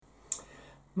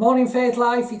Morning Faith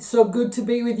Life, it's so good to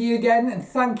be with you again, and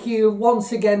thank you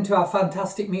once again to our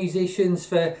fantastic musicians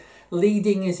for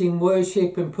leading us in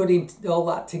worship and putting all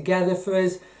that together for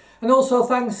us. And also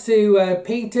thanks to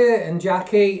Peter and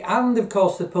Jackie and of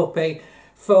course the puppy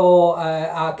for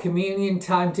our communion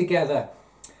time together.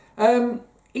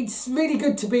 It's really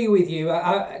good to be with you.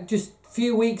 Just a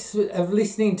few weeks of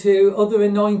listening to other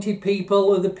anointed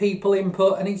people, other people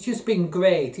input, and it's just been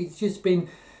great. It's just been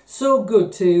so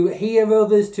good to hear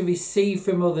others, to receive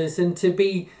from others, and to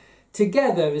be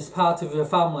together as part of a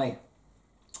family.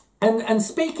 And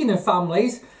speaking of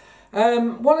families,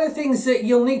 one of the things that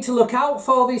you'll need to look out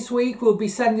for this week, we'll be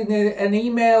sending an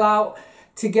email out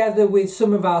together with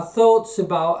some of our thoughts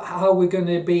about how we're going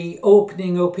to be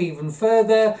opening up even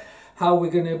further, how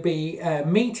we're going to be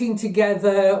meeting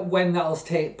together, when that'll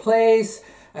take place,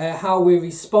 how we're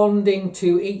responding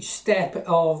to each step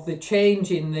of the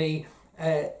change in the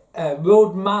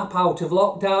roadmap out of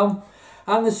lockdown.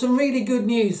 And there's some really good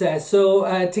news there. So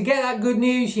to get that good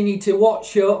news, you need to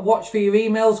watch for your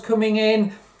emails coming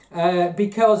in,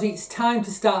 because it's time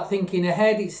to start thinking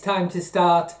ahead. It's time to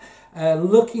start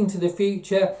looking to the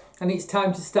future, and it's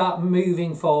time to start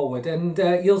moving forward. And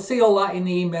you'll see all that in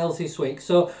the emails this week.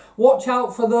 So watch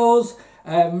out for those,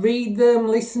 read them,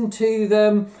 listen to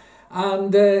them,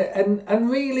 and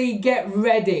really get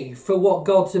ready for what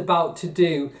God's about to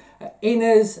do in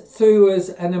us, through us,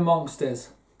 and amongst us.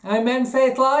 Amen,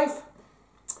 Faith Life.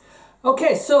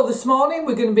 Okay, so this morning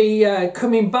we're going to be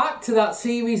coming back to that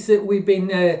series that we've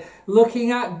been looking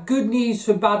at, Good News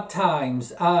for Bad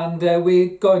Times, and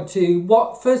we're going to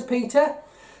what? 1 Peter.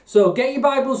 So get your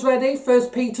Bibles ready, 1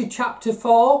 Peter chapter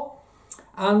 4,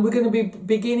 and we're going to be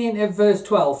beginning at verse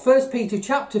 12. 1 Peter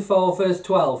chapter 4, verse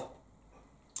 12.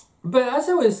 But as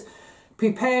I was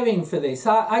preparing for this,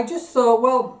 I just thought,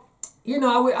 well, you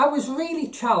know, I was really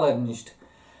challenged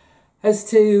as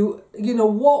to, you know,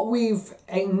 what we've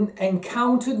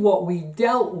encountered, what we've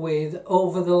dealt with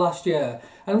over the last year.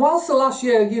 And whilst the last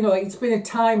year, you know, it's been a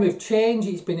time of change,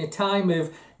 it's been a time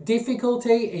of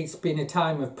difficulty, it's been a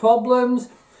time of problems,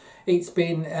 it's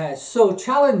been so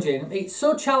challenging. It's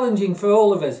so challenging for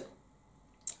all of us.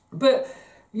 But,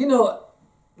 you know,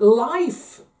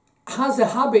 life has a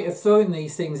habit of throwing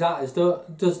these things at us,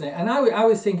 doesn't it? And I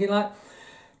was thinking, like,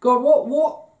 God,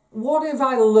 what have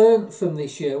I learnt from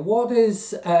this year? What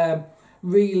has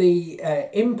really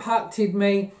impacted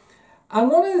me? And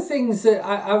one of the things that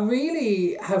I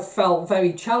really have felt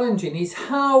very challenging is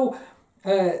how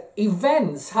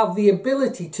events have the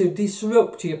ability to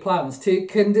disrupt your plans, to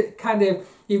kind of,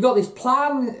 you've got this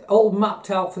plan all mapped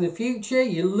out for the future,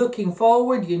 you're looking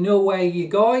forward, you know where you're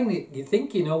going, you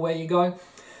think you know where you're going,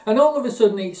 and all of a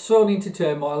sudden it's thrown into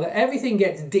turmoil, everything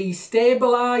gets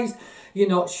destabilised. You're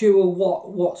not sure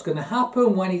what's going to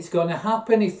happen, when it's going to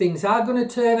happen, if things are going to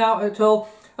turn out at all.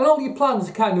 And all your plans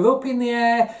are kind of up in the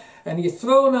air and you're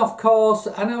thrown off course.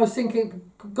 And I was thinking,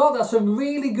 God, that's a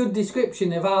really good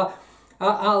description of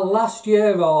our last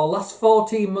year or last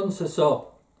 14 months or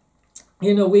so.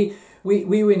 You know, we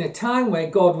were in a time where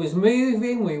God was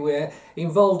moving. We were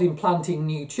involved in planting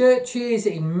new churches,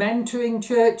 in mentoring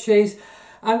churches.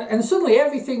 And suddenly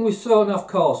everything was thrown off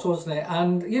course, wasn't it?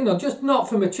 And, you know, just not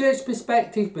from a church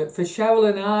perspective, but for Cheryl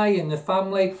and I and the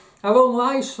family, our own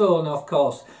lives thrown off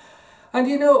course. And,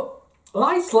 you know,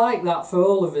 life's like that for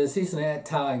all of us, isn't it, at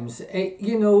times?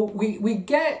 You know,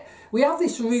 we have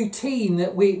this routine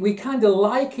that we kind of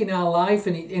like in our life,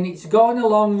 and it's going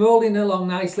along, rolling along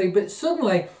nicely, but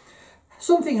suddenly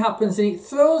something happens and it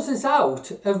throws us out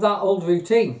of that old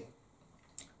routine.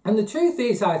 And the truth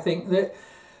is, I think, that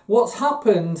what's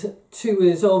happened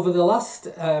to us over the last,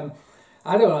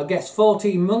 I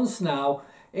 14 months now,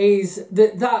 is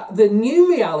that the new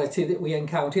reality that we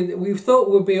encountered, that we thought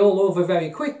would be all over very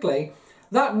quickly,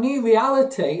 that new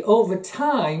reality over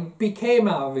time became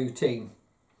our routine.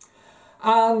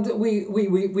 And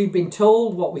we've been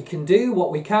told what we can do,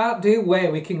 what we can't do,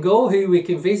 where we can go, who we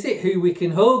can visit, who we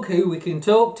can hug, who we can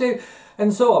talk to,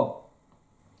 and so on.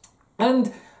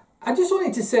 And I just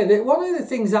wanted to say that one of the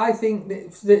things I think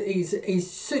that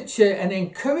is such an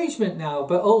encouragement now,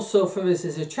 but also for us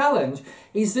as a challenge,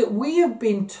 is that we have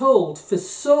been told for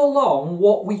so long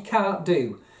what we can't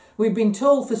do. We've been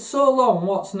told for so long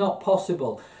what's not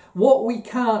possible, what we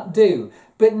can't do.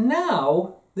 But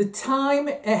now, the time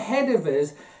ahead of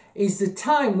us is the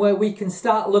time where we can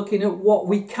start looking at what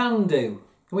we can do.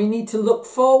 We need to look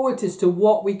forward as to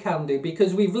what we can do,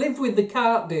 because we've lived with the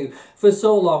can't do for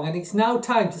so long, and it's now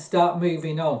time to start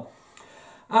moving on.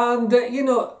 And, you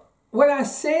know, when I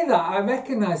say that, I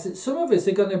recognise that some of us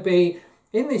are going to be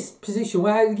in this position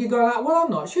where you're going like, well,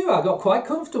 I'm not sure. I got quite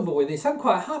comfortable with this. I'm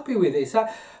quite happy with this.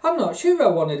 I'm not sure I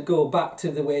want to go back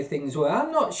to the way things were.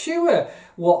 I'm not sure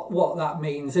what that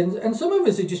means. And some of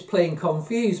us are just plain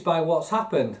confused by what's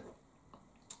happened.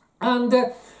 And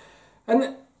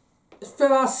for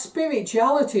our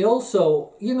spirituality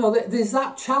also, you know, there's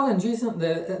that challenge, isn't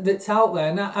there, that's out there.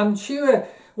 And I'm sure,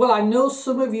 well, I know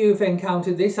some of you have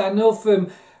encountered this. I know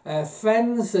from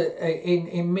friends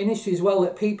in ministry as well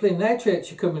that people in their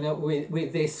church are coming up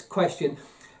with this question.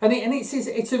 And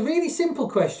it's a really simple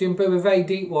question, but a very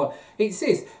deep one. It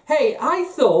says, hey, I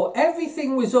thought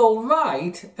everything was all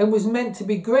right and was meant to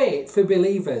be great for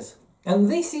believers.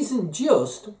 And this isn't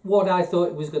just what I thought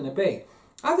it was going to be.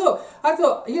 I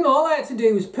thought, you know, all I had to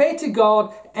do was pray to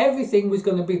God, everything was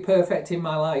going to be perfect in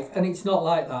my life, and it's not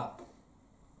like that.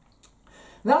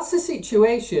 That's the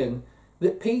situation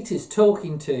that Peter's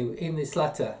talking to in this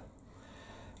letter.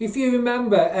 If you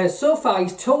remember, so far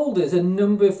he's told us a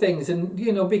number of things, and,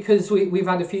 you know, because we've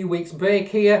had a few weeks break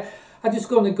here, I'm just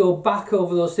going to go back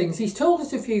over those things. He's told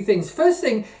us a few things. First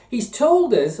thing, he's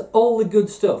told us all the good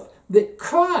stuff, that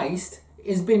Christ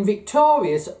has been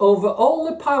victorious over all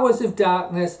the powers of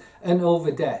darkness and over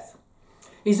death.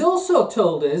 He's also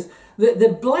told us that the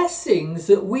blessings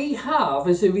that we have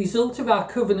as a result of our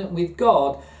covenant with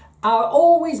God are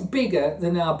always bigger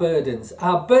than our burdens.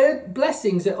 Our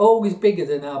blessings are always bigger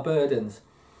than our burdens,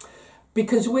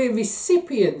 because we're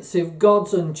recipients of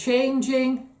God's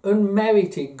unchanging,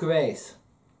 unmerited grace.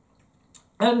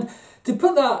 And to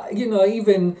put that, you know,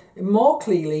 even more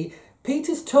clearly,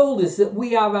 Peter's told us that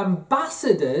we are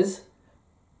ambassadors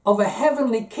of a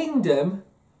heavenly kingdom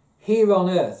here on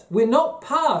earth. We're not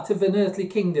part of an earthly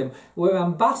kingdom. We're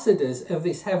ambassadors of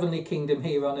this heavenly kingdom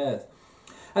here on earth.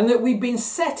 And that we've been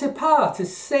set apart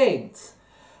as saints.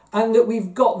 And that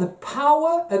we've got the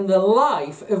power and the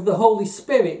life of the Holy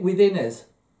Spirit within us.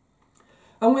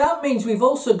 And that means we've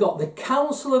also got the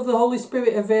counsel of the Holy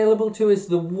Spirit available to us,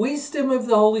 the wisdom of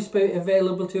the Holy Spirit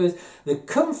available to us, the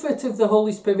comfort of the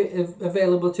Holy Spirit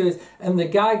available to us, and the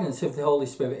guidance of the Holy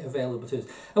Spirit available to us.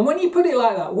 And when you put it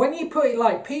like that, when you put it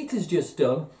like Peter's just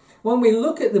done, when we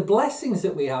look at the blessings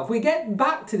that we have, we get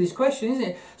back to this question, isn't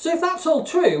it? So if that's all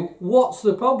true, what's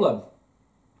the problem?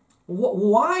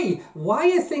 Why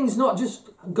are things not just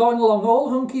going along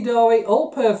all hunky-dory, all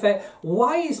perfect?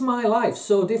 Why is my life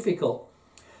so difficult?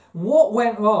 What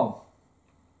went wrong?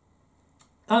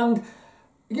 And,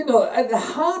 you know, at the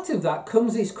heart of that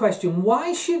comes this question: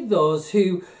 why should those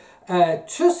who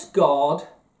trust God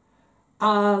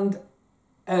and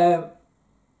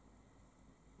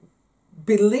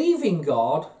believe in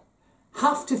God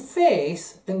have to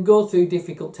face and go through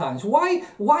difficult times?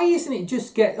 Why isn't it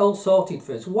just get all sorted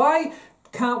for us? Why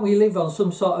can't we live on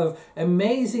some sort of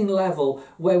amazing level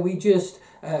where we just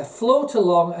float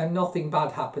along and nothing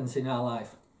bad happens in our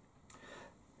life?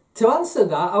 To answer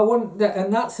that,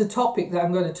 and that's the topic that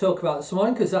I'm going to talk about this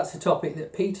morning, because that's the topic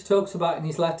that Peter talks about in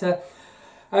his letter.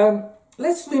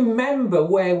 Let's remember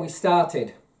where we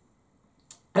started.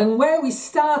 And where we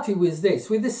started was this,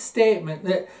 with the statement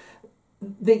that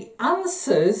the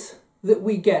answers that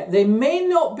we get, they may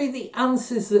not be the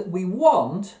answers that we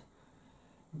want,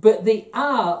 but they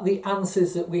are the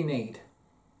answers that we need.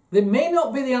 They may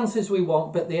not be the answers we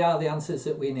want, but they are the answers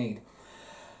that we need.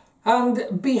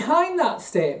 And behind that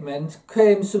statement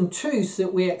came some truths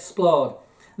that we explored.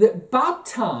 That bad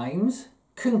times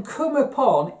can come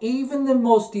upon even the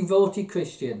most devoted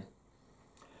Christian.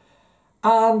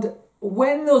 And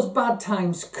when those bad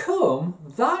times come,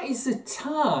 that is the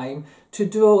time to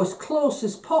draw as close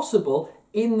as possible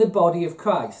in the body of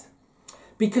Christ.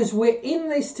 Because we're in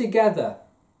this together.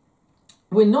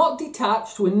 We're not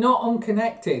detached, we're not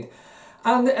unconnected.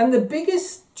 And the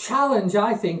biggest challenge,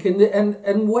 I think,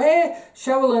 and where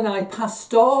Cheryl and I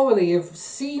pastorally have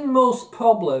seen most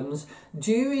problems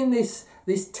during this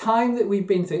time that we've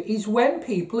been through, is when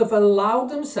people have allowed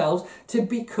themselves to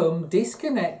become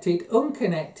disconnected,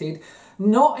 unconnected,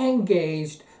 not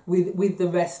engaged with the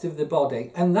rest of the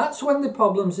body. And that's when the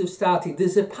problems have started.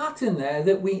 There's a pattern there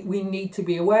that we need to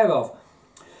be aware of.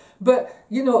 But,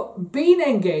 you know, being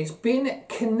engaged, being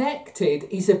connected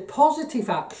is a positive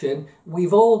action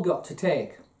we've all got to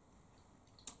take.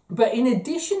 But in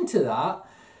addition to that,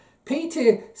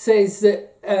 Peter says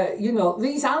that, you know,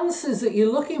 these answers that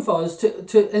you're looking for as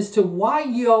to why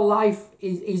your life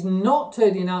is not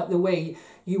turning out the way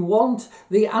you want,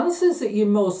 the answers that you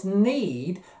most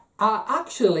need are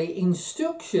actually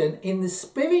instruction in the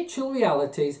spiritual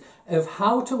realities of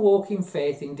how to walk in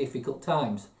faith in difficult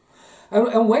times.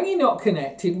 And when you're not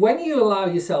connected, when you allow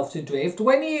yourself to drift,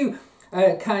 when you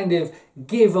kind of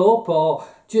give up or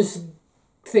just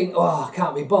think, oh, I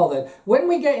can't be bothered. When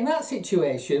we get in that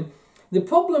situation, the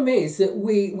problem is that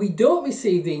we don't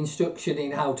receive the instruction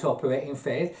in how to operate in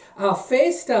faith. Our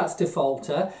faith starts to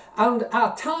falter, and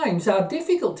our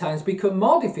difficult times become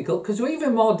more difficult because we're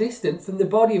even more distant from the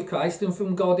body of Christ and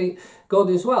from God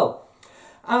as well.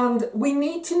 And we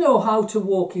need to know how to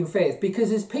walk in faith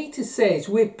because, as Peter says,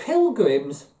 we're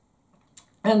pilgrims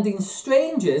and in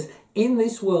strangers in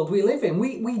this world we live in.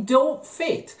 We don't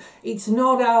fit. It's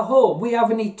not our home. We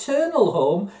have an eternal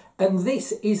home, and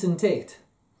this isn't it.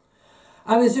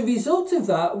 And as a result of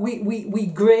that, we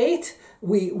grate,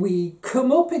 we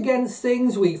come up against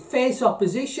things, we face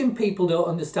opposition, people don't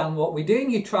understand what we're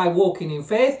doing. You try walking in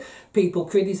faith, people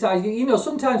criticise you. You know,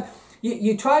 sometimes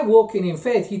you try walking in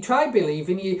faith, you try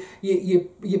believing,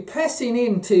 you're pressing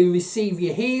in to receive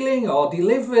your healing or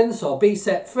deliverance or be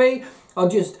set free, or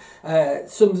just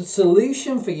some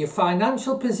solution for your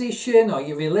financial position or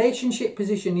your relationship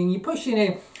position, and you're pushing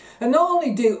in. And not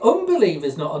only do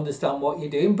unbelievers not understand what you're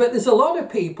doing, but there's a lot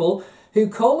of people who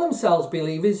call themselves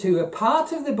believers, who are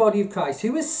part of the body of Christ,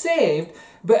 who are saved,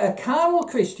 but are carnal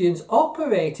Christians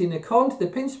operating according to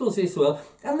the principles of this world,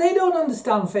 and they don't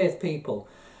understand faith people.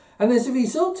 And as a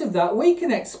result of that, we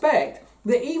can expect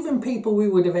that even people we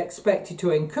would have expected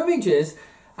to encourage us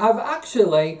have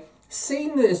actually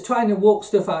seen us trying to walk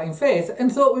stuff out in faith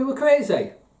and thought we were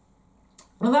crazy.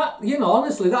 And that, you know,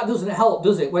 honestly, that doesn't help,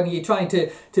 does it, when you're trying to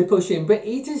push in? But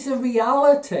it is a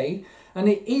reality, and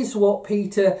it is what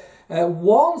Peter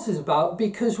warns us about,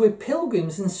 because we're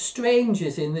pilgrims and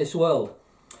strangers in this world.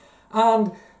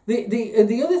 And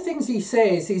the other things he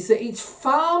says is that it's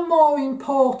far more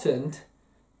important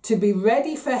to be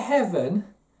ready for heaven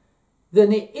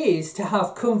than it is to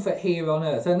have comfort here on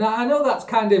earth. And I know that's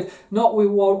kind of not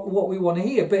what we want to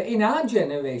hear, but in our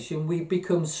generation, we've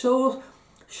become so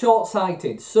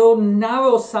short-sighted, so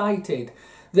narrow-sighted,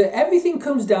 that everything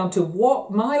comes down to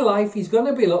what my life is going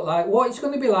to look like, what it's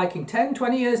going to be like in 10,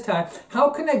 20 years' time. How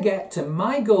can I get to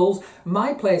my goals,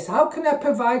 my place? How can I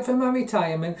provide for my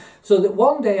retirement so that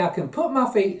one day I can put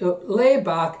my feet up, lay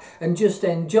back, and just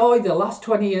enjoy the last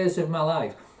 20 years of my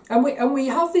life? And we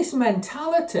have this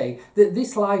mentality that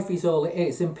this life is all it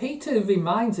is. And Peter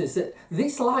reminds us that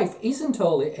this life isn't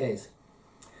all it is.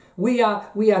 We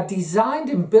are designed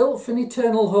and built for an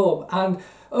eternal home, and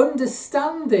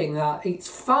understanding that it's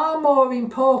far more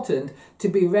important to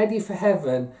be ready for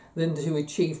heaven than to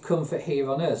achieve comfort here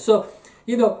on earth. So,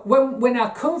 you know, when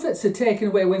our comforts are taken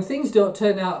away, when things don't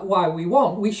turn out why we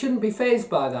want, we shouldn't be fazed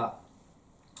by that.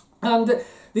 And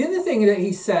the other thing that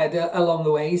he said along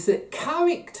the way is that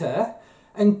character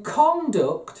and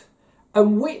conduct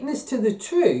and witness to the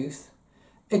truth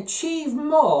achieve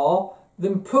more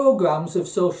than programs of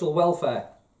social welfare.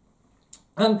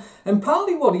 And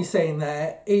partly what he's saying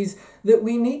there is that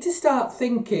we need to start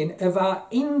thinking of our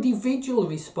individual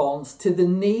response to the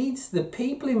needs, the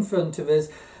people in front of us,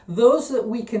 those that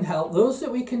we can help, those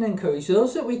that we can encourage,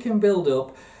 those that we can build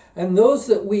up, and those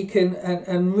that we can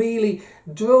and really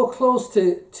draw close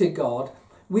to God.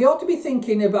 We ought to be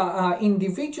thinking about our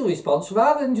individual response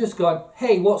rather than just going,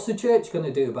 hey, what's the church going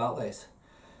to do about this?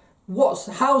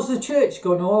 How's the church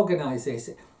going to organise this?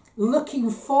 Looking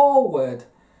forward,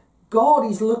 God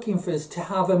is looking for us to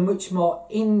have a much more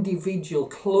individual,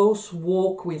 close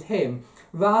walk with Him,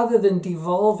 rather than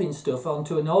devolving stuff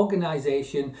onto an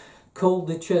organisation called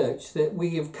the church that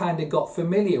we have kind of got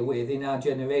familiar with in our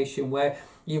generation, where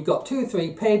you've got 2 or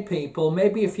 3 paid people,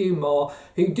 maybe a few more,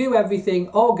 who do everything,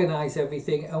 organise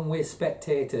everything, and we're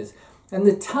spectators. And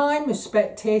the time of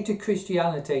spectator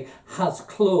Christianity has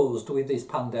closed with this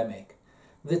pandemic.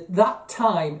 That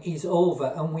time is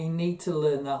over, and we need to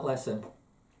learn that lesson.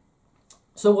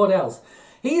 So what else?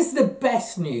 Here's the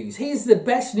best news. Here's the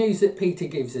best news that Peter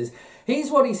gives us.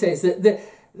 Here's what he says,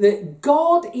 that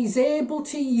God is able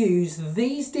to use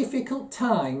these difficult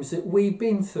times that we've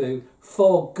been through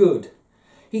for good.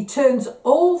 He turns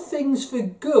all things for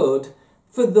good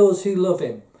for those who love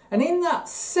Him. And in that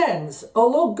sense,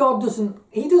 although God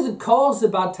doesn't cause the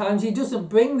bad times, He doesn't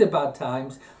bring the bad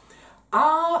times,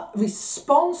 our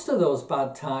response to those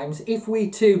bad times, if we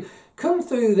to come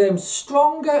through them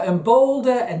stronger and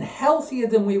bolder and healthier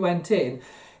than we went in,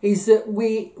 is that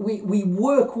we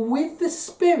work with the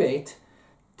Spirit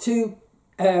to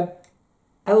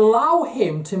allow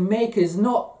Him to make us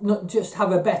not just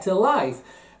have a better life,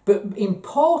 but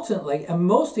importantly, and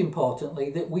most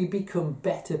importantly, that we become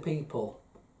better people.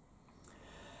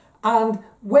 And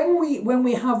when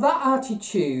we have that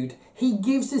attitude, He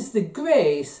gives us the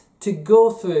grace to go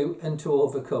through and to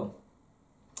overcome.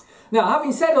 Now,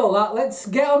 having said all that, let's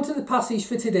get on to the passage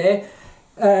for today.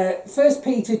 1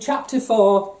 Peter chapter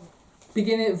 4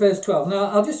 beginning at verse 12. Now,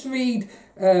 I'll just read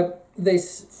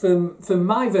this from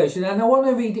my version, and I want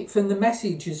to read it from the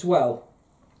Message as well.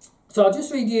 So I'll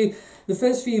just read you the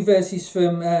first few verses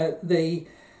from the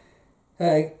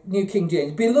New King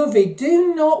James. Beloved,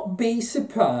 do not be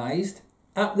surprised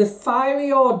at the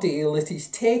fiery ordeal that is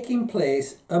taking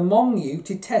place among you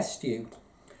to test you,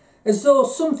 as though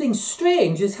something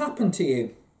strange has happened to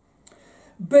you.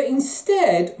 But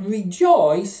instead,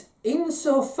 rejoice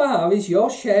insofar as you're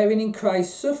sharing in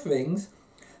Christ's sufferings,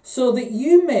 so that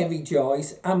you may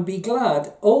rejoice and be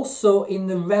glad also in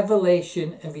the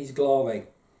revelation of his glory.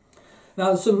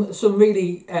 Now, some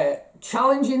really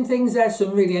challenging things there,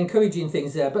 some really encouraging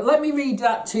things there. But let me read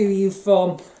that to you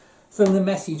from the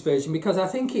Message version, because I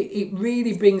think it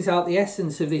really brings out the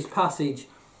essence of this passage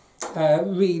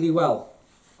really well.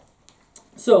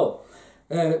 So,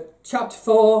 chapter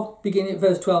 4, beginning at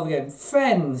verse 12 again.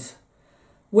 Friends,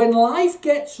 when life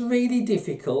gets really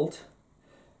difficult,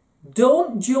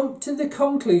 don't jump to the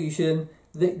conclusion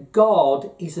that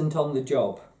God isn't on the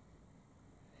job.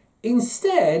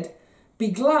 Instead, be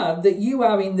glad that you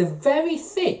are in the very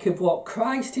thick of what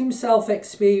Christ himself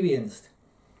experienced.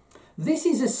 This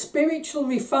is a spiritual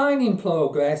refining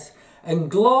progress, and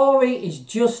glory is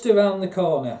just around the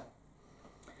corner.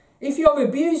 If you're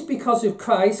abused because of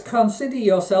Christ, consider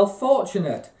yourself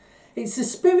fortunate. It's the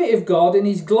Spirit of God and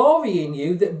his glory in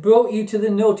you that brought you to the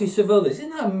notice of others. Isn't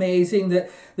that amazing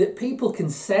that people can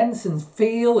sense and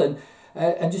feel and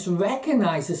just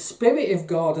recognise the Spirit of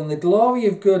God and the glory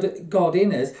of God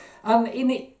in us? And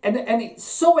it's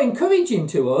so encouraging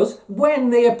to us when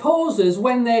they oppose us,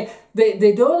 when they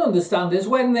don't understand us,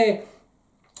 when they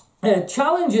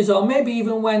challenge us, or maybe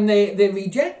even when they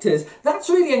reject us. That's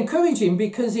really encouraging,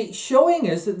 because it's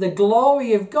showing us that the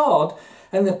glory of God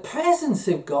and the presence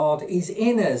of God is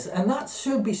in us, and that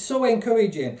should be so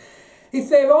encouraging. If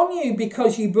they're on you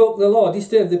because you broke the law,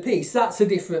 disturbed the peace, that's a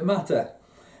different matter.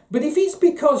 But if it's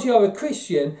because you're a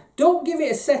Christian, don't give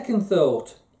it a second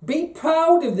thought. Be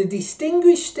proud of the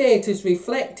distinguished status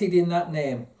reflected in that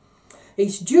name.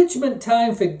 It's judgment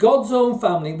time for God's own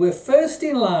family. We're first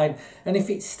in line, and if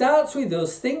it starts with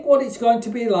us, think what it's going to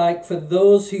be like for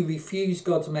those who refuse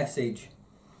God's message.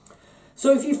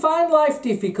 So if you find life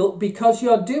difficult because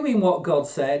you're doing what God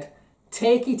said,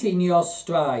 take it in your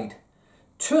stride.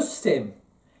 Trust him.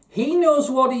 He knows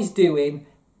what he's doing,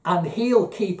 and he'll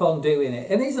keep on doing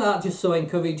it. And isn't that just so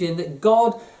encouraging, that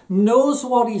God knows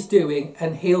what he's doing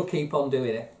and he'll keep on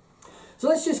doing it? So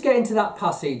let's just get into that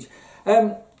passage.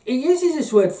 It uses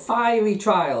this word fiery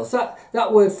trials.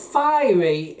 That word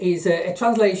fiery is a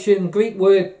translation Greek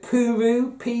word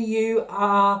puru,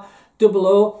 P-U-R-O-O,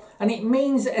 and it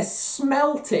means a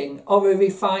smelting or a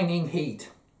refining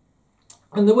heat.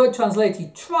 And the word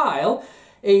translated trial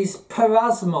is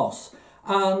parasmos,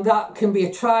 and that can be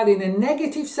a trial in a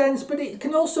negative sense, but it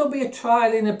can also be a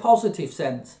trial in a positive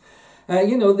sense.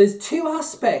 There's two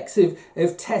aspects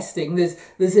of testing.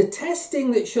 There's a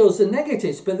testing that shows the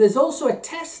negatives, but there's also a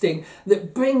testing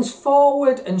that brings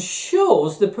forward and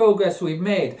shows the progress we've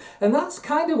made. And that's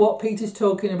kind of what Peter's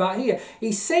talking about here.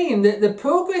 He's saying that the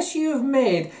progress you have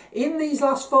made in these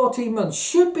last 14 months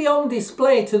should be on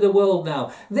display to the world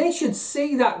now. They should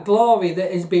see that glory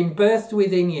that has been birthed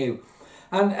within you.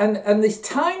 And this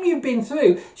time you've been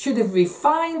through should have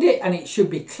refined it, and it should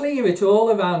be clearer to all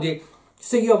around you.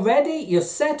 So you're ready, you're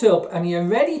set up, and you're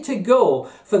ready to go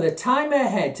for the time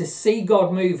ahead to see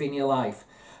God move in your life.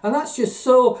 And that's just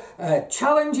so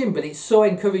challenging, but it's so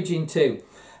encouraging too.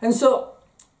 And so,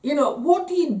 what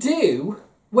do you do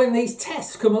when these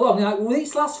tests come along? Like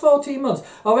these last 14 months,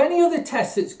 or any other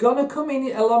tests that's going to come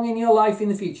along in your life in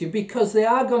the future, because they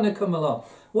are going to come along.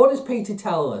 What does Peter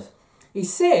tell us? He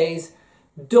says,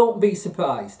 don't be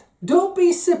surprised. Don't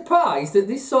be surprised that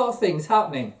this sort of thing's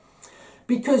happening.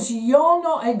 Because you're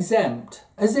not exempt.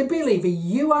 As a believer,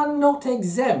 you are not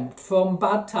exempt from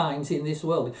bad times in this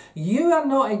world. You are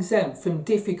not exempt from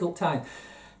difficult times.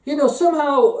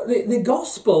 Somehow the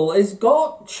gospel has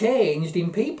got changed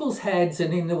in people's heads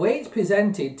and in the way it's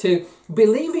presented to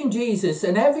believe in Jesus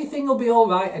and everything will be all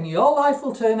right and your life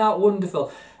will turn out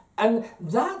wonderful. And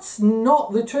that's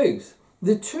not the truth.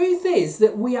 The truth is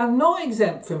that we are not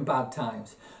exempt from bad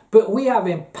times. But we are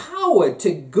empowered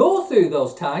to go through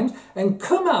those times and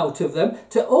come out of them,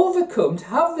 to overcome, to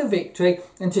have the victory,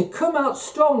 and to come out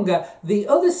stronger the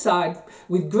other side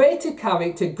with greater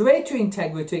character, greater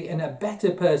integrity, and a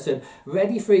better person,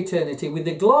 ready for eternity, with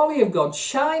the glory of God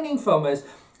shining from us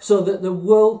so that the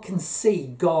world can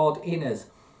see God in us.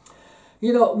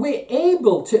 We're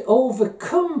able to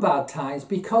overcome bad times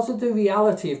because of the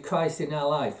reality of Christ in our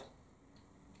life.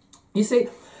 You see,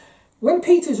 when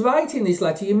Peter's writing this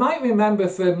letter, you might remember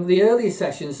from the earlier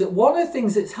sessions that one of the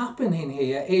things that's happening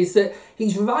here is that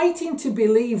he's writing to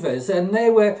believers, and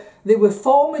they were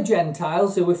former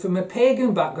Gentiles, they were from a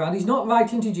pagan background. He's not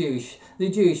writing to the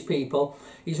Jewish people.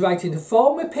 He's writing to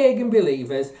former pagan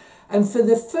believers, and for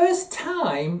the first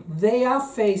time, they are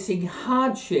facing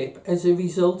hardship as a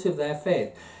result of their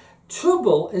faith.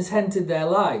 Trouble has entered their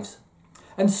lives.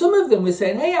 And some of them were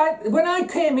saying, hey, when I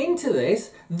came into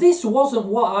this wasn't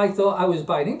what I thought I was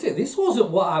buying into. This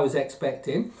wasn't what I was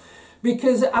expecting.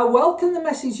 Because I welcomed the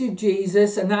message of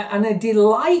Jesus, and I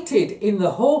delighted in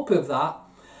the hope of that.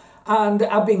 And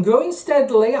I've been growing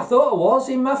steadily, I thought I was,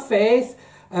 in my faith.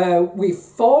 We've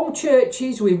formed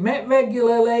churches, we've met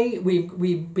regularly,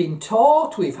 we've been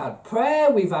taught, we've had prayer,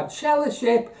 we've had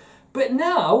fellowship. But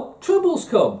now, trouble's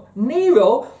come.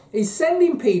 Nero is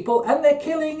sending people, and they're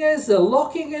killing us, they're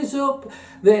locking us up,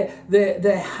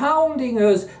 they're hounding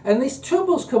us, and this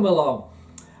trouble's come along.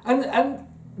 And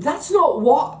that's not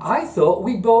what I thought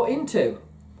we bought into.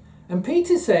 And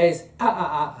Peter says,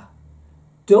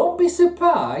 don't be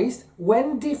surprised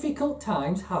when difficult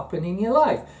times happen in your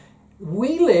life.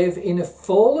 We live in a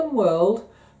fallen world,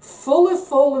 full of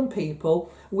fallen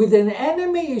people, with an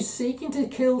enemy who's seeking to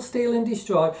kill, steal and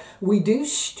destroy. We do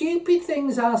stupid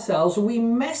things ourselves. We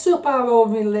mess up our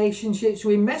own relationships.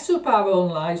 We mess up our own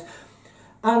lives.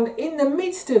 And in the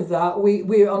midst of that,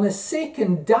 we're on a sick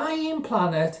and dying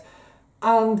planet.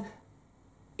 And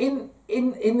in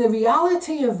the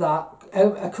reality of that,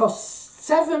 across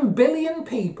 7 billion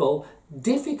people,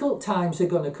 difficult times are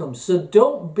going to come. So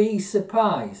don't be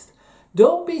surprised.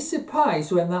 Don't be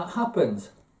surprised when that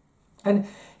happens. And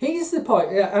here's the point.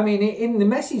 I mean, in the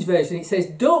Message version, it says,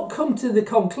 don't come to the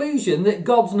conclusion that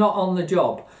God's not on the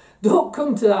job. Don't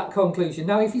come to that conclusion.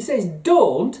 Now, if he says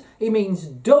don't, it means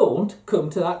don't come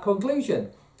to that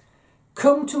conclusion.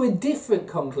 Come to a different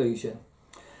conclusion.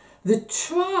 The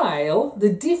trial,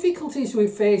 the difficulties we're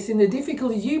facing, the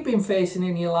difficulties you've been facing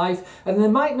in your life, and there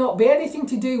might not be anything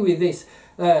to do with this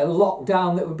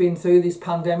lockdown that we've been through, this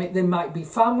pandemic. There might be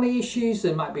family issues,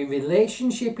 there might be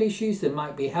relationship issues, there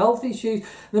might be health issues,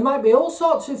 there might be all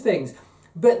sorts of things.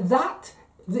 But that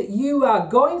you are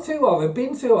going through or have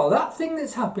been through, or that thing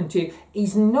that's happened to you,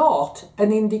 is not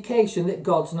an indication that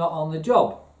God's not on the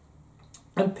job.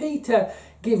 And Peter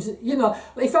gives,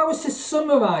 if I was to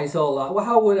summarise all that, well,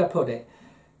 how would I put it?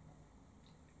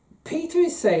 Peter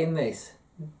is saying this: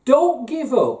 don't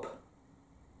give up,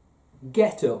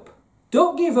 get up.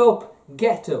 Don't give up,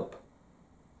 get up.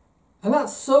 And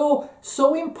that's so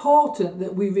important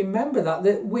that we remember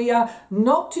that we are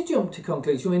not to jump to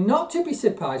conclusions, we're not to be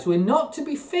surprised, we're not to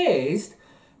be fazed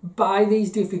by these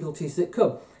difficulties that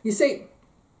come. You see,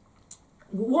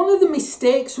 one of the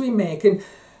mistakes we make, and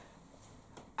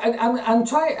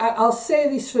I'll say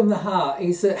this from the heart,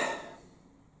 is that,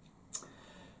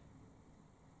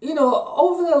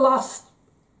 over the last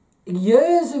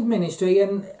years of ministry,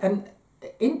 and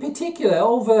in particular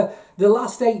over the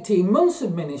last 18 months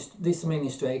of this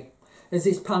ministry, as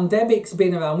this pandemic's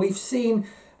been around, we've seen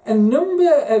a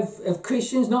number of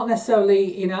Christians, not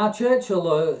necessarily in our church,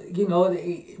 although,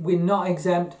 we're not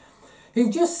exempt,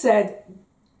 who've just said,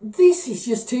 this is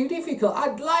just too difficult.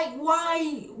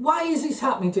 Why is this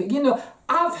happening to you?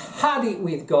 I've had it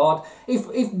with God.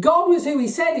 If God was who he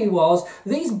said he was,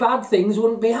 these bad things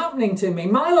wouldn't be happening to me.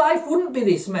 My life wouldn't be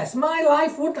this mess. My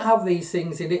life wouldn't have these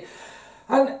things in it.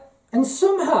 And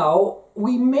somehow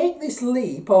we make this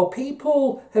leap, or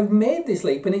people have made this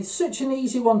leap, and it's such an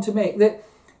easy one to make, that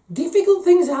difficult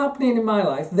things are happening in my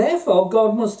life, therefore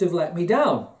God must have let me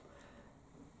down.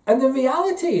 And the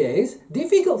reality is,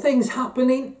 difficult things happen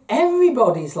in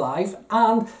everybody's life,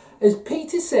 and as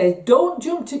Peter says, don't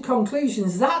jump to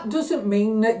conclusions. That doesn't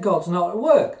mean that God's not at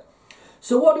work.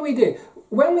 So what do?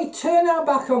 When we turn our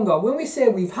back on God, when we say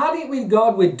we've had it with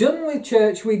God, we're done with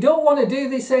church, we don't want to do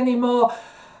this anymore,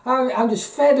 I'm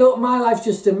just fed up, my life's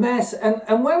just a mess,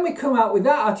 and when we come out with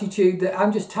that attitude that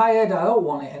I'm just tired, I don't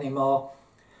want it anymore,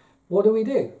 what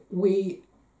do? We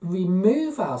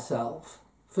remove ourselves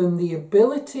from the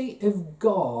ability of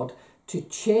God to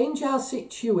change our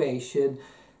situation,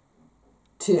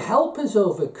 to help us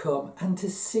overcome, and to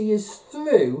see us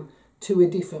through to a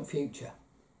different future.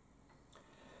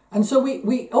 And so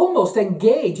we almost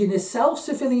engage in a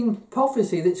self-fulfilling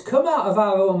prophecy that's come out of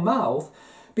our own mouth,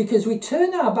 because we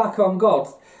turn our back on God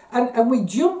and we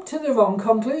jump to the wrong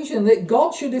conclusion that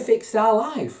God should have fixed our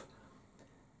life.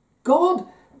 God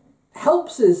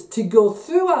helps us to go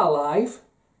through our life,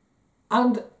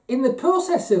 and in the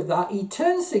process of that, he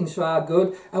turns things for our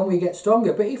good and we get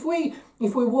stronger. But if we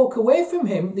walk away from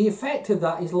him, the effect of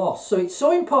that is lost. So it's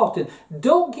so important.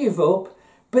 Don't give up.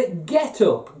 But get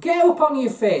up on your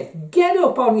faith, get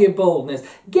up on your boldness,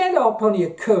 get up on your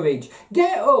courage,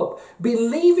 get up,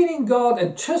 believing in God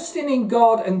and trusting in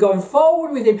God and going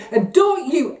forward with Him. And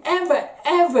don't you ever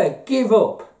give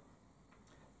up.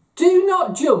 Do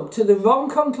not jump to the wrong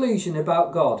conclusion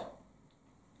about God.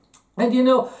 And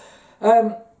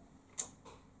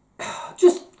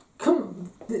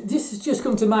this has just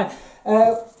come to mind.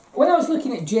 When I was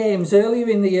looking at James earlier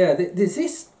in the year, there's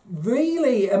this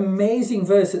really amazing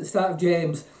verse at the start of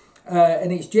James,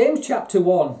 and it's James chapter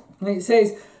 1, and it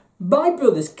says, "My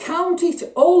brothers, count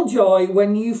it all joy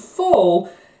when you fall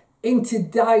into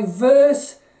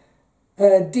diverse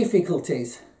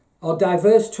difficulties or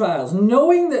diverse trials,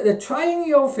 knowing that the trying of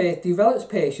your faith develops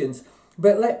patience,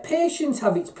 but let patience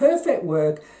have its perfect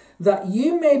work, that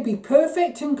you may be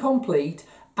perfect and complete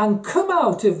and come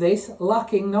out of this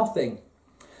lacking nothing."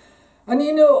 And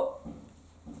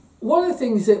one of the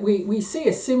things that we see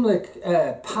a similar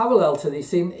parallel to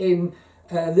this in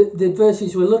the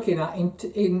verses we're looking at in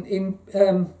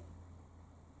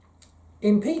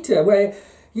Peter, where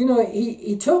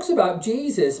he talks about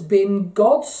Jesus being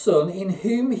God's Son in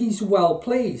whom He's well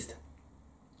pleased,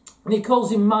 and He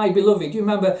calls Him my beloved. You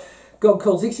remember God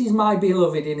calls, "This is my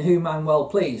beloved in whom I'm well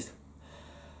pleased."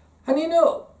 And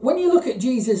when you look at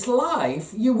Jesus'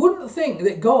 life, you wouldn't think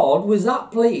that God was that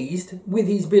pleased with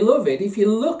His beloved if you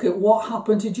look at what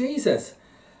happened to Jesus.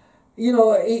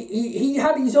 He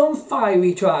had His own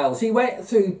fiery trials. He went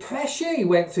through pressure, He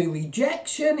went through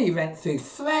rejection, He went through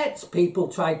threats. People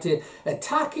tried to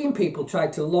attack Him, people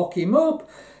tried to lock Him up,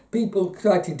 people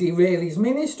tried to derail His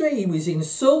ministry. He was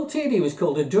insulted, He was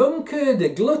called a drunkard, a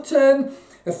glutton,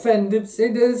 a friend of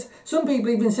sinners. Some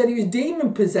people even said He was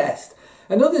demon possessed.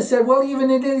 And others said, well, you're an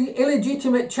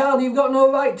illegitimate child, you've got no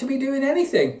right to be doing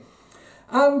anything.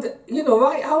 And,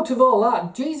 right out of all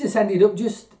that, Jesus ended up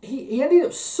he ended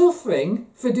up suffering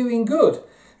for doing good.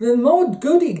 The more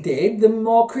good He did, the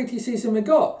more criticism He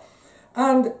got.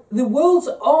 And the world's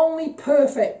only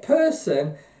perfect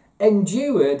person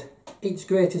endured its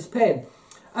greatest pain.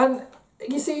 And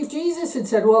you see, if Jesus had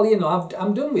said, well,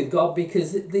 I'm done with God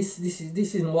because this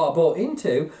isn't what I bought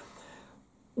into,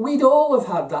 we'd all have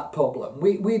had that problem.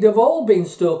 We'd have all been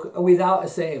stuck without a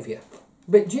saviour.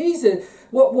 But Jesus,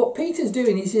 what Peter's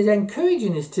doing is he's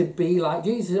encouraging us to be like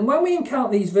Jesus. And when we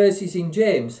encounter these verses in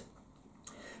James,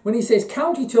 when he says,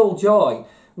 "Count it all joy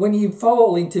when you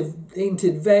fall into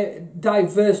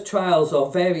diverse trials or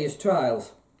various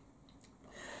trials,"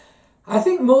 I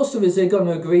think most of us are going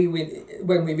to agree with,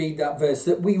 when we read that verse,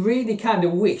 that we really kind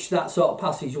of wish that sort of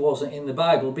passage wasn't in the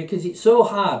Bible because it's so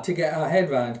hard to get our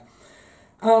head around.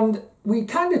 And we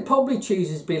kind of probably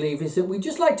choose as believers that we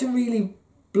just like to really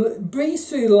breeze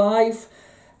through life,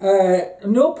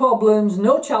 no problems,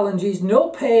 no challenges, no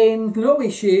pain, no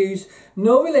issues,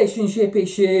 no relationship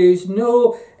issues,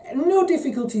 no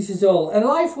difficulties at all. A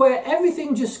life where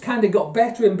everything just kind of got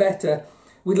better and better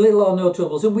with little or no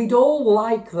troubles. And we'd all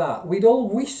like that. We'd all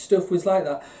wish stuff was like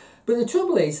that. But the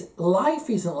trouble is, life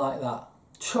isn't like that.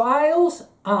 Trials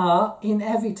are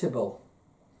inevitable.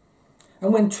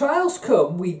 And when trials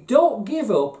come, we don't give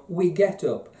up, we get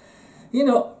up.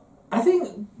 I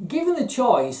think given the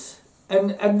choice,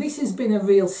 and this has been a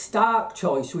real stark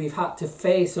choice we've had to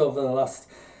face over the last,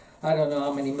 I don't know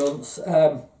how many months,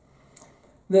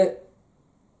 that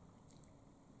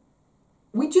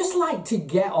we just like to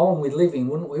get on with living,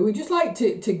 wouldn't we? We just like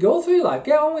to go through life,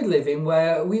 get on with living,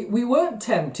 where we weren't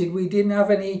tempted, we didn't have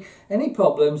any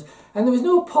problems, and there was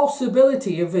no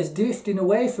possibility of us drifting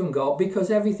away from God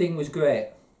because everything was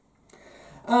great.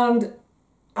 And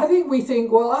I think we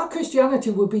think, well, our Christianity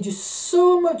would be just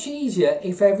so much easier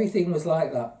if everything was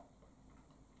like that.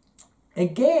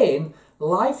 Again,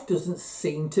 life doesn't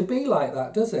seem to be like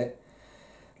that, does it?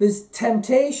 There's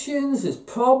temptations, there's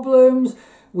problems.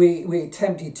 We're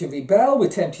tempted to rebel, we're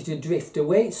tempted to drift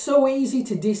away. It's so easy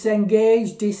to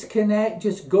disengage, disconnect,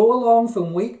 just go along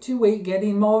from week to week,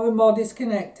 getting more and more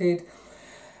disconnected.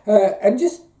 And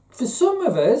just, for some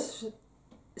of us,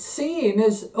 seeing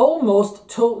us almost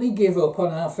totally give up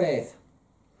on our faith.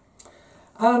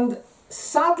 And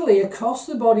sadly, across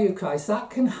the body of Christ, that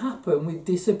can happen with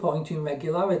disappointing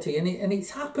regularity. And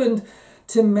it's happened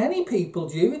to many people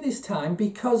during this time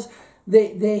because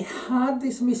they had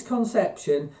this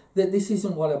misconception that this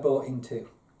isn't what I bought into.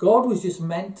 God was just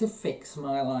meant to fix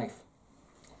my life.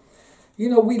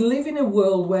 We live in a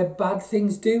world where bad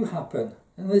things do happen,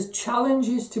 and there's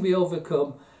challenges to be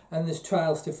overcome, and there's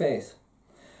trials to face.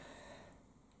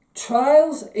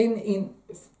 Trials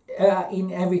are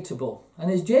inevitable.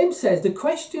 And as James says, the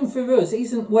question for us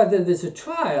isn't whether there's a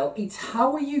trial, it's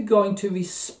how are you going to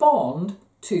respond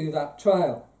to that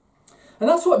trial. And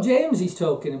that's what James is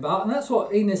talking about, and that's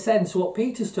what, in a sense, what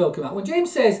Peter's talking about. When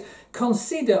James says,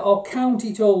 consider or count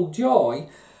it all joy,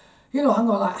 I'm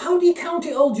going like, how do you count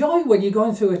it all joy when you're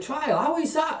going through a trial?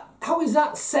 How is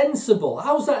that sensible?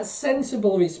 How's that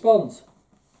sensible response?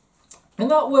 And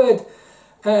that word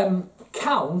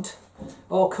count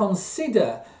or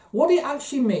consider, what it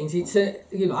actually means, it's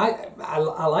I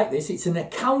like this, it's an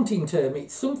accounting term.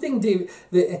 It's something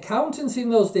the accountants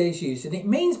in those days used, and it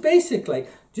means basically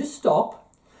just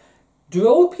stop,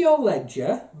 draw up your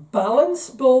ledger, balance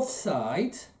both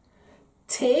sides,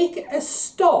 take a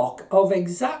stock of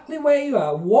exactly where you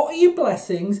are. What are your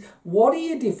blessings? What are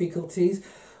your difficulties?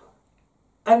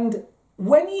 And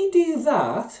when you do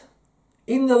that,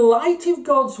 in the light of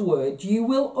God's word, you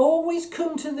will always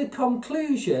come to the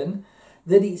conclusion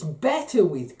that it's better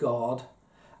with God,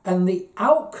 and the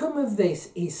outcome of this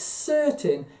is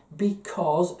certain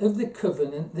because of the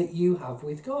covenant that you have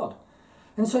with God.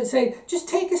 And so it's saying, just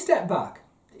take a step back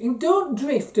and don't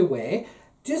drift away.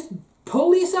 Just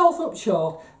pull yourself up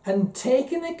short and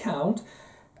take an account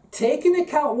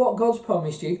what God's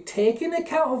promised you, take an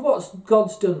account of what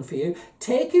God's done for you,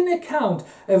 take an account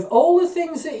of all the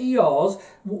things that are yours,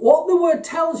 what the word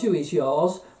tells you is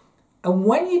yours. And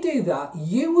when you do that,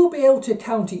 you will be able to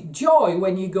count it joy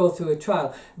when you go through a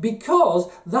trial,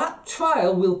 because that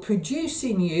trial will produce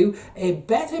in you a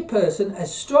better person, a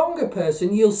stronger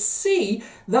person. You'll see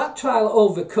that trial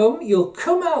overcome. You'll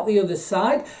come out the other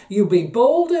side. You'll be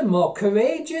bolder, more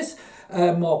courageous,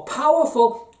 more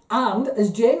powerful. And as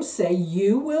James says,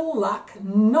 you will lack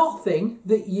nothing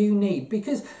that you need,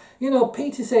 because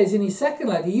Peter says in his second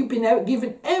letter, you've been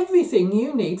given everything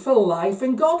you need for life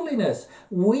and godliness.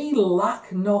 We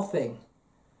lack nothing.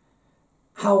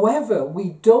 However, we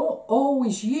don't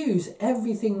always use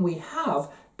everything we have,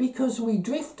 because we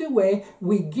drift away,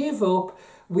 we give up,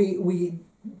 we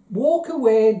walk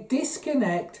away,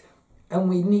 disconnect, and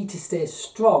we need to stay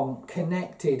strong,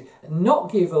 connected,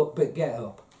 not give up, but get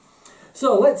up.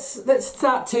 So let's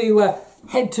start to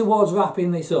head towards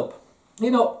wrapping this up.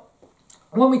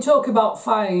 When we talk about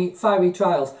fiery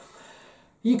trials,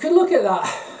 you could look at that.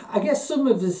 I guess some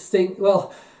of us think,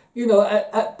 well,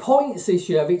 at points this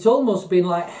year, it's almost been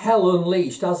like hell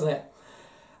unleashed, hasn't it?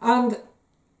 And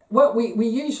what we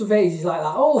use phrases like that,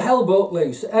 all hell broke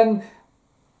loose. And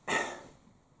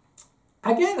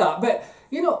I get that, but,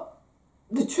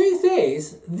 the truth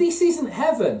is, this isn't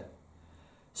heaven.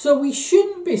 So we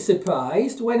shouldn't be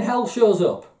surprised when hell shows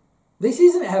up. This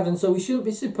isn't heaven, so we shouldn't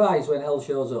be surprised when hell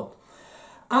shows up.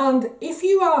 And if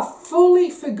you are fully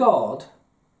for God,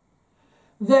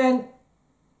 then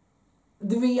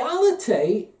the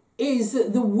reality is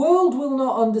that the world will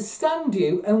not understand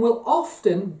you and will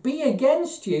often be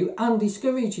against you and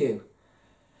discourage you.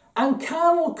 And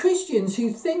carnal Christians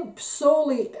who think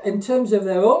solely in terms of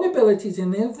their own abilities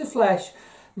and of the flesh,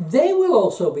 they will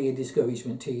also be a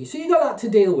discouragement to you. So you've got that to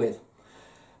deal with.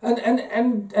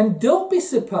 And don't be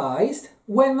surprised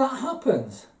when that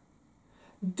happens.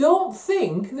 Don't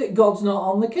think that God's not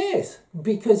on the case,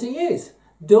 because he is.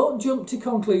 Don't jump to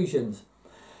conclusions.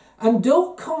 And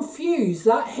don't confuse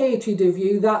that hatred of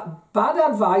you, that bad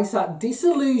advice, that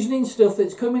disillusioning stuff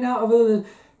that's coming out of other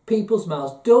people's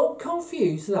mouths. Don't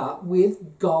confuse that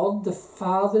with God the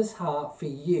Father's heart for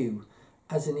you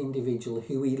as an individual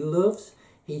who he loves,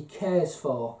 he cares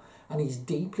for, and he's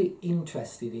deeply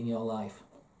interested in your life.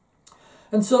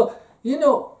 And so,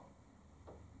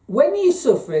 when you're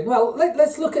suffering, well,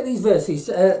 let's look at these verses.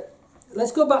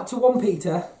 Let's go back to 1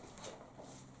 Peter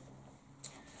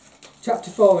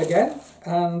chapter 4 again,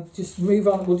 and just move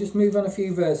on. We'll just move on a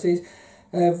few verses.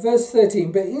 Verse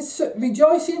 13, but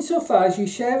rejoice insofar as you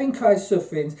share in Christ's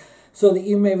sufferings, so that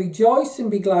you may rejoice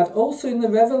and be glad also in the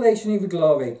revelation of your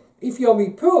glory. If you're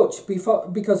reproached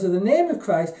because of the name of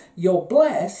Christ, you're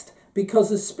blessed, because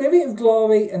the Spirit of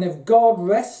glory and of God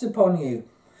rests upon you.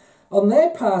 On their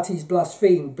part he's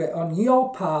blasphemed, but on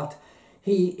your part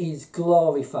he is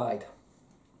glorified.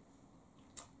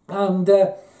 And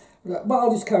but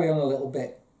I'll just carry on a little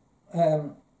bit.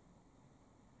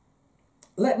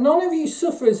 Let none of you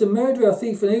suffer as a murderer, a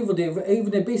thief, an evildoer,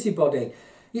 even a busybody.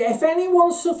 Yet if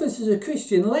anyone suffers as a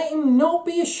Christian, let him not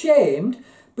be ashamed,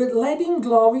 but let him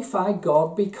glorify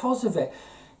God because of it.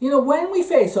 When we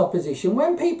face opposition,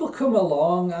 when people come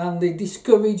along and they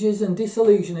discourage us and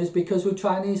disillusion us because we're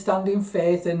trying to stand in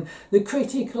faith, and they're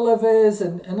critical of us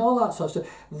and all that sort of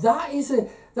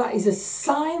stuff, that is a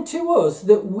sign to us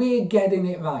that we're getting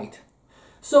it right.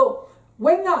 So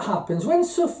when that happens, when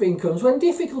suffering comes, when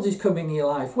difficulties come in your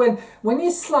life, when you're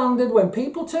slandered, when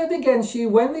people turn against you,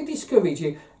 when they discourage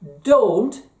you,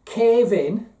 don't cave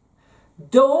in.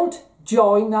 Don't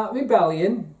join that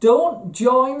rebellion. Don't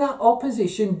join that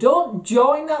opposition. Don't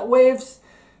join that way of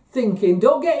thinking.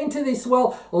 Don't get into this,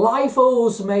 well, life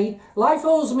owes me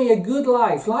a good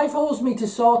life. Life owes me to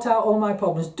sort out all my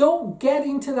problems. Don't get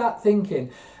into that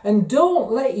thinking. And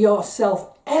don't let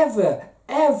yourself ever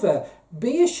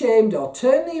be ashamed or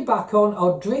turn your back on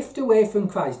or drift away from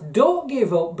Christ. Don't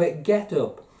give up, but get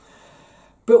up.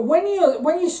 But when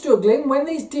you're struggling, when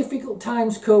these difficult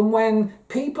times come, when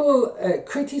people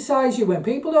criticise you, when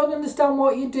people don't understand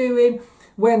what you're doing,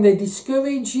 when they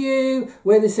discourage you,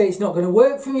 when they say it's not going to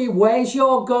work for you, where's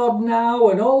your God now,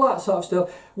 and all that sort of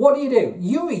stuff, what do?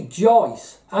 You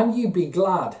rejoice and you be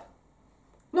glad.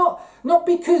 Not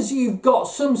because you've got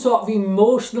some sort of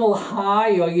emotional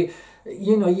high or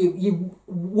you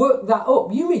work that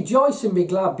up. You rejoice and be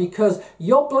glad because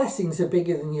your blessings are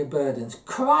bigger than your burdens.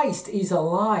 Christ is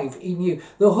alive in you.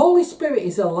 The Holy Spirit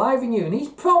is alive in you, and he's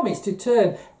promised to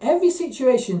turn every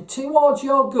situation towards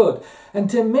your good and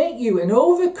to make you an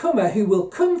overcomer who will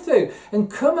come through and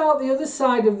come out the other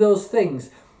side of those things.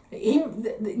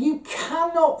 You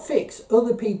cannot fix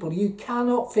other people. You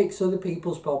cannot fix other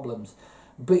people's problems.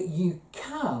 But you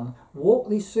can walk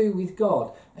this through with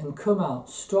God and come out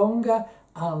stronger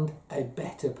and a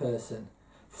better person,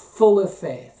 full of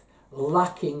faith,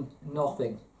 lacking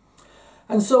nothing.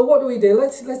 And so what do?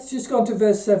 Let's just go on to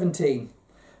verse 17.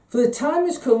 For the time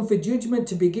has come for judgment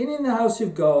to begin in the house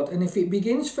of God, and if it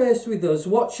begins first with us,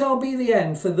 what shall be the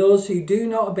end for those who do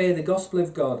not obey the gospel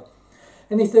of God?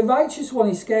 And if the righteous one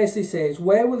is scarcely saved,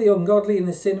 where will the ungodly and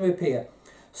the sinner appear?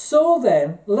 So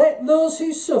then, let those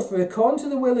who suffer according to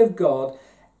the will of God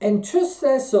entrust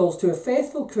their souls to a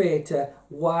faithful Creator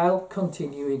while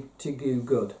continuing to do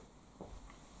good.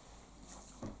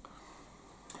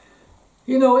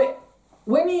 You know,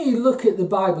 when you look at the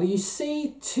Bible, you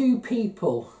see two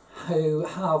people who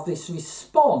have this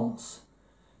response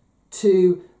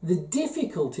to the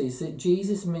difficulties that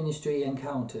Jesus' ministry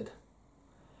encountered.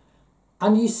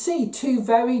 And you see two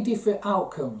very different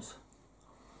outcomes.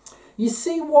 You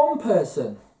see one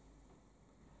person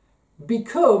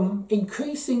become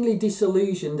increasingly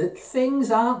disillusioned that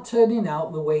things aren't turning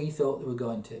out the way he thought they were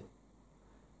going to.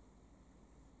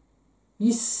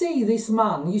 You see this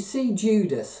man, you see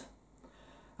Judas,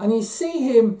 and you see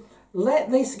him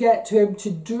let this get to him to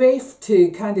drift,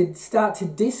 to kind of start to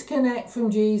disconnect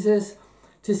from Jesus,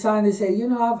 to kind of say,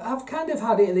 I've kind of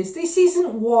had it at this. This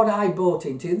isn't what I bought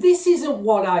into. This isn't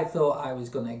what I thought I was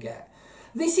going to get.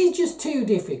 This is just too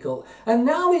difficult. And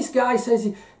now this guy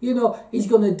says, he's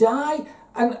going to die.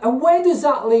 And where does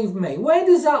that leave me? Where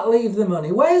does that leave the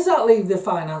money? Where does that leave the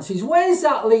finances? Where does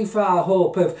that leave for our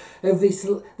hope of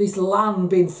this land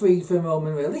being freed from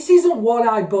Roman rule? This isn't what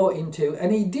I bought into.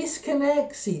 And he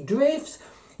disconnects, he drifts,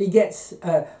 he gets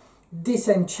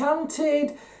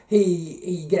disenchanted,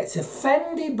 he gets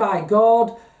offended by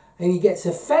God, and he gets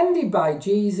offended by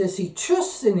Jesus. He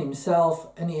trusts in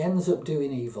himself, and he ends up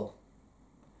doing evil.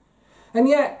 And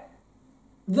yet,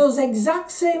 those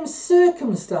exact same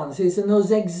circumstances and those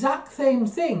exact same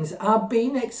things are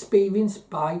being experienced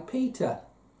by Peter.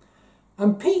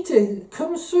 And Peter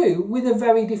comes through with a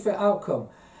very different outcome.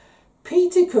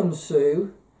 Peter comes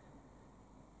through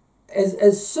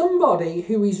as somebody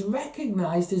who is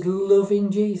recognised as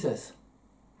loving Jesus.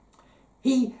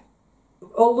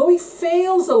 Although he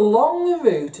fails along the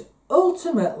route,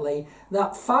 ultimately,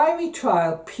 that fiery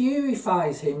trial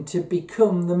purifies him to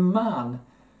become the man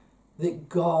that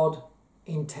God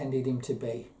intended him to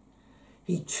be.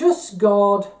 He trusts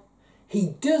God,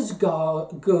 he does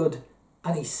good,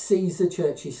 and he sees the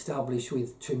church established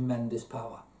with tremendous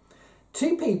power.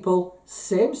 Two people,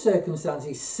 same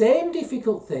circumstances, same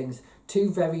difficult things, two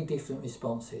very different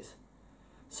responses.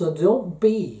 So don't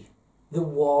be the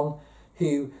one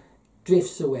who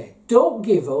drifts away. Don't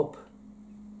give up.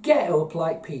 Get up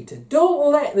like Peter.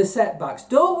 Don't let the setbacks,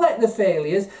 don't let the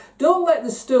failures, don't let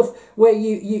the stuff where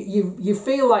you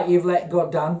feel like you've let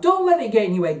God down, don't let it get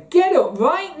in your way. Get up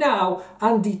right now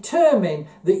and determine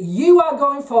that you are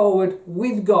going forward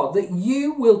with God, that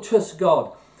you will trust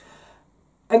God.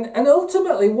 And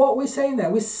ultimately what we're saying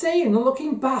there, we're saying,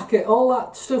 looking back at all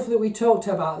that stuff that we talked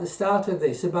about at the start of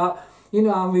this, about,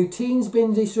 our routine's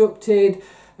been disrupted,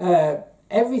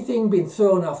 everything been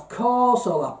thrown off course,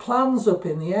 all our plans up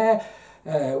in the air,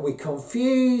 we're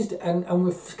confused, and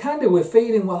we're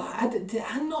feeling, well,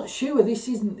 I'm not sure this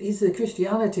is the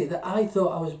Christianity that I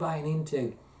thought I was buying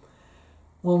into.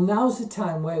 Well, now's the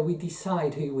time where we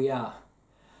decide who we are.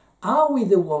 Are we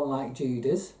the one like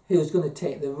Judas, who's going to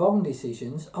take the wrong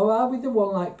decisions, or are we the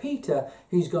one like Peter,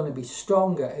 who's going to be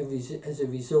stronger as a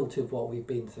result of what we've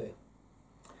been through?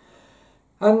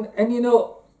 And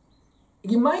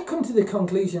you might come to the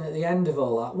conclusion at the end of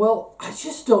all that, well, I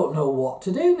just don't know what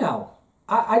to do now.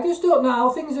 I just don't know how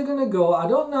things are going to go. I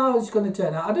don't know how it's going to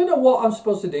turn out. I don't know what I'm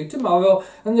supposed to do tomorrow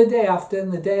and the day after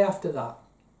and the day after that.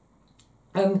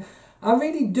 And I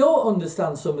really don't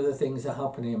understand some of the things that are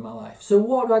happening in my life. So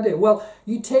what do? Well,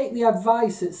 you take the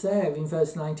advice that's there in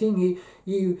verse 19.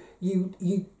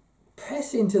 You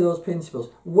press into those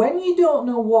principles. When you don't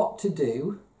know what to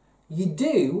do, you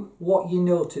do what you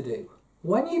know to do.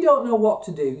 When you don't know what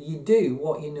to do, you do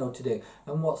what you know to do.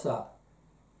 And what's that?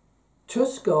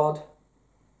 Trust God,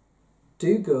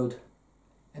 do good,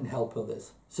 and help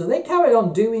others. So they carried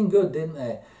on doing good, didn't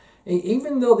they?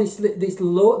 Even though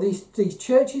these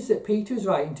churches that Peter was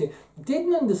writing to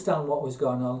didn't understand what was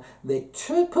going on, they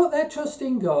put their trust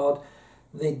in God,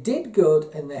 they did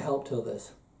good, and they helped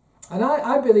others. And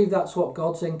I believe that's what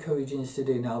God's encouraging us to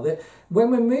do now. That when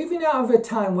we're moving out of a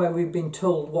time where we've been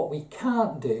told what we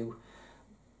can't do,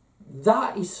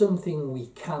 that is something we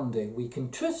can do. We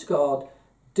can trust God,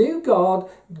 do God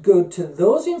good to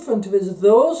those in front of us,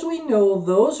 those we know,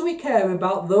 those we care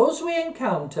about, those we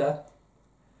encounter.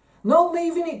 Not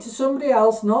leaving it to somebody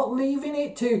else, not leaving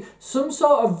it to some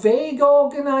sort of vague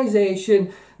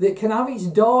organisation that can have its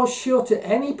doors shut at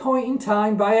any point in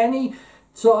time by any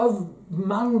sort of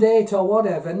mandate or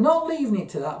whatever. Not leaving it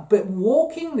to that, but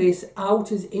walking this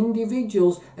out as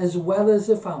individuals as well as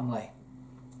a family.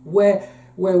 Where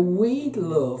we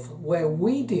love, where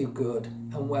we do good,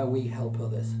 and where we help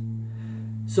others.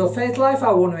 So Faith Life,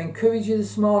 I want to encourage you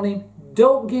this morning,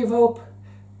 don't give up,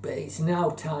 but it's now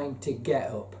time to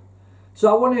get up. So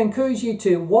I want to encourage you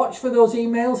to watch for those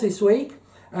emails this week,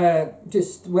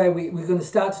 just where we're going to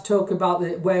start to talk about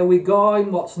where we're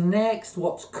going, what's next,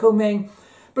 what's coming.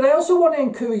 But I also want to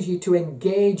encourage you to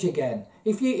engage again.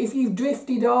 If you've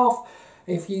drifted off,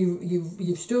 if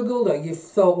you've struggled or you've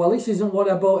thought, well, this isn't what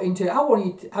I bought into, I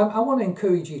want to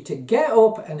encourage you to get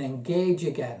up and engage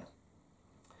again.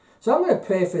 So I'm going to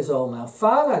pray for us all now.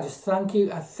 Father, I just thank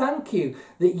you. I thank you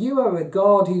that you are a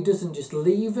God who doesn't just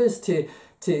leave us to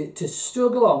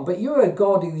struggle on, but you're a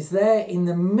God who's there in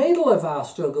the middle of our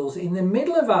struggles, in the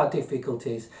middle of our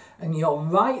difficulties, and you're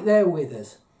right there with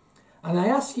us. And I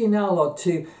ask you now, Lord,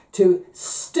 to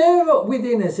stir up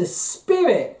within us a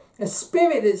spirit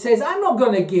that says, I'm not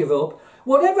going to give up.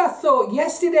 Whatever I thought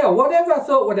yesterday or whatever I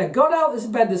thought when I got out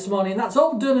of bed this morning, that's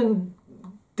all done and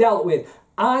dealt with.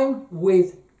 I'm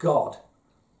with God.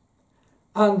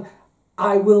 And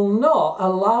I will not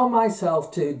allow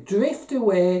myself to drift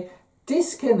away,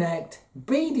 disconnect,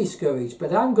 be discouraged,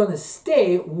 but I'm going to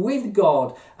stay with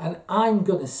God and I'm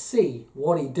going to see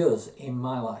what he does in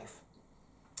my life.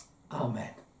 Amen.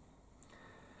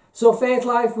 So Faith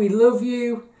Life, we love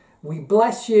you, we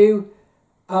bless you,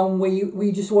 and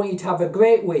we just want you to have a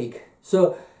great week.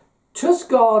 So trust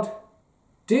God,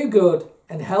 do good,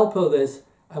 and help others,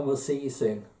 and we'll see you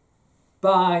soon.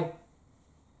 Bye.